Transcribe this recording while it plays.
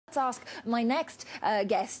Let's ask my next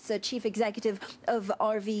guest, Chief Executive of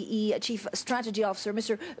RWE, Chief Strategy Officer,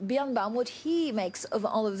 Mr. Birnbaum, what he makes of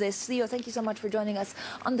all of this. Leo, thank you so much for joining us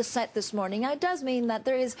on the set this morning. Now, it does mean that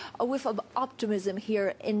there is a whiff of optimism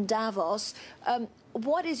here in Davos.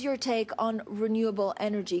 What is your take on renewable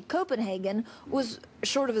energy? Copenhagen was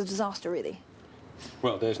short of a disaster, really.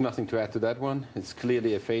 Well, there's nothing to add to that one. It's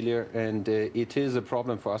clearly a failure, and it is a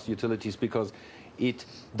problem for us utilities because it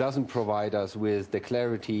doesn't provide us with the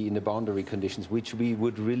clarity in the boundary conditions which we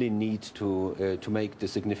would really need to make the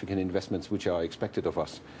significant investments which are expected of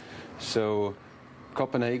us. So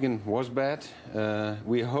Copenhagen was bad.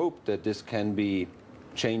 We hope that this can be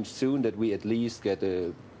changed soon, that we at least get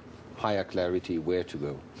a higher clarity where to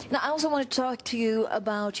go. Now, I also want to talk to you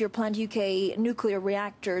about your planned UK nuclear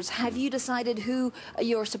reactors. Have you decided who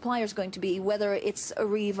your supplier is going to be, whether it's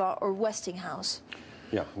Areva or Westinghouse?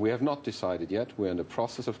 Yeah, we have not decided yet. We're in the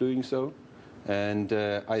process of doing so. And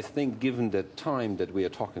I think given the time that we are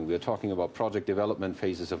talking about project development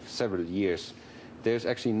phases of several years, there's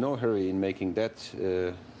actually no hurry in making that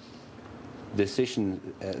decision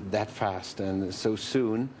that fast and so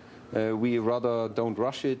soon. We rather don't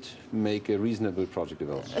rush it, make a reasonable project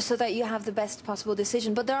development. So that you have the best possible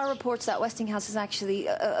decision. But there are reports that Westinghouse is actually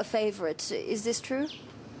a favourite. Is this true?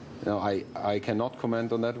 No, I cannot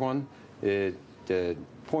comment on that one. The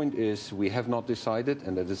point is we have not decided,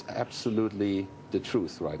 and that is absolutely the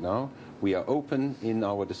truth right now. We are open in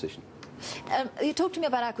our decision. You talked to me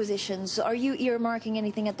about acquisitions. Are you earmarking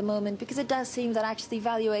anything at the moment? Because it does seem that actually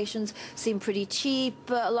valuations seem pretty cheap.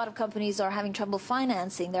 A lot of companies are having trouble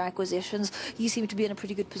financing their acquisitions. You seem to be in a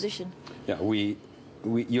pretty good position. Yeah,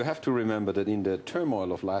 you have to remember that in the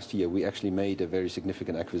turmoil of last year, we actually made a very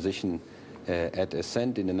significant acquisition at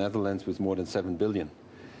Ascent in the Netherlands with more than 7 billion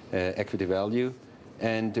equity value.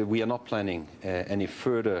 And we are not planning any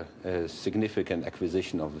further significant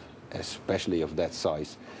acquisition especially of that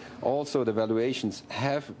size. Also, the valuations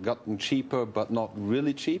have gotten cheaper, but not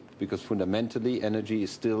really cheap, because fundamentally energy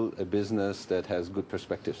is still a business that has good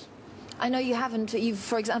perspectives. I know you haven't. You've,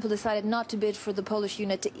 for example, decided not to bid for the Polish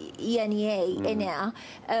unit Enea.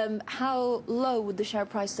 How low would the share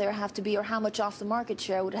price there have to be, or how much off the market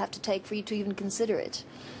share would it have to take for you to even consider it?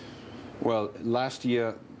 Well, last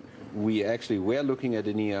year we actually were looking at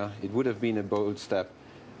Enea. It would have been a bold step.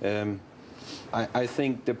 I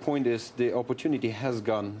think the point is the opportunity has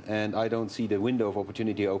gone, and I don't see the window of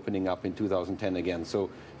opportunity opening up in 2010 again. So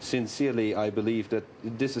sincerely, I believe that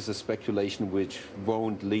this is a speculation which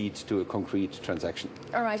won't lead to a concrete transaction.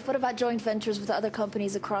 All right. What about joint ventures with other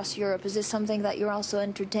companies across Europe? Is this something that you're also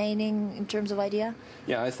entertaining in terms of idea?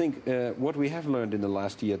 Yeah, I think what we have learned in the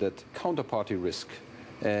last year that counterparty risk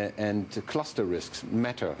and cluster risks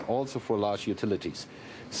matter also for large utilities.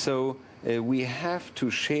 So we have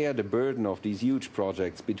to share the burden of these huge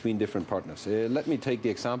projects between different partners. Let me take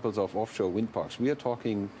the examples of offshore wind parks. We are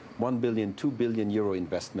talking 1 billion, 2 billion euro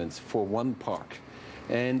investments for one park.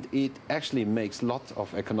 And it actually makes lots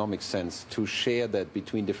of economic sense to share that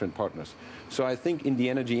between different partners. So I think in the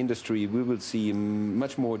energy industry we will see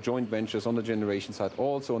much more joint ventures on the generation side,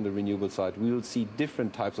 also on the renewable side. We will see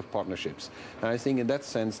different types of partnerships. And I think in that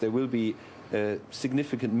sense there will be a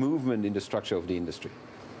significant movement in the structure of the industry.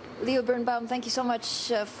 Leo Birnbaum, thank you so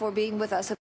much for being with us.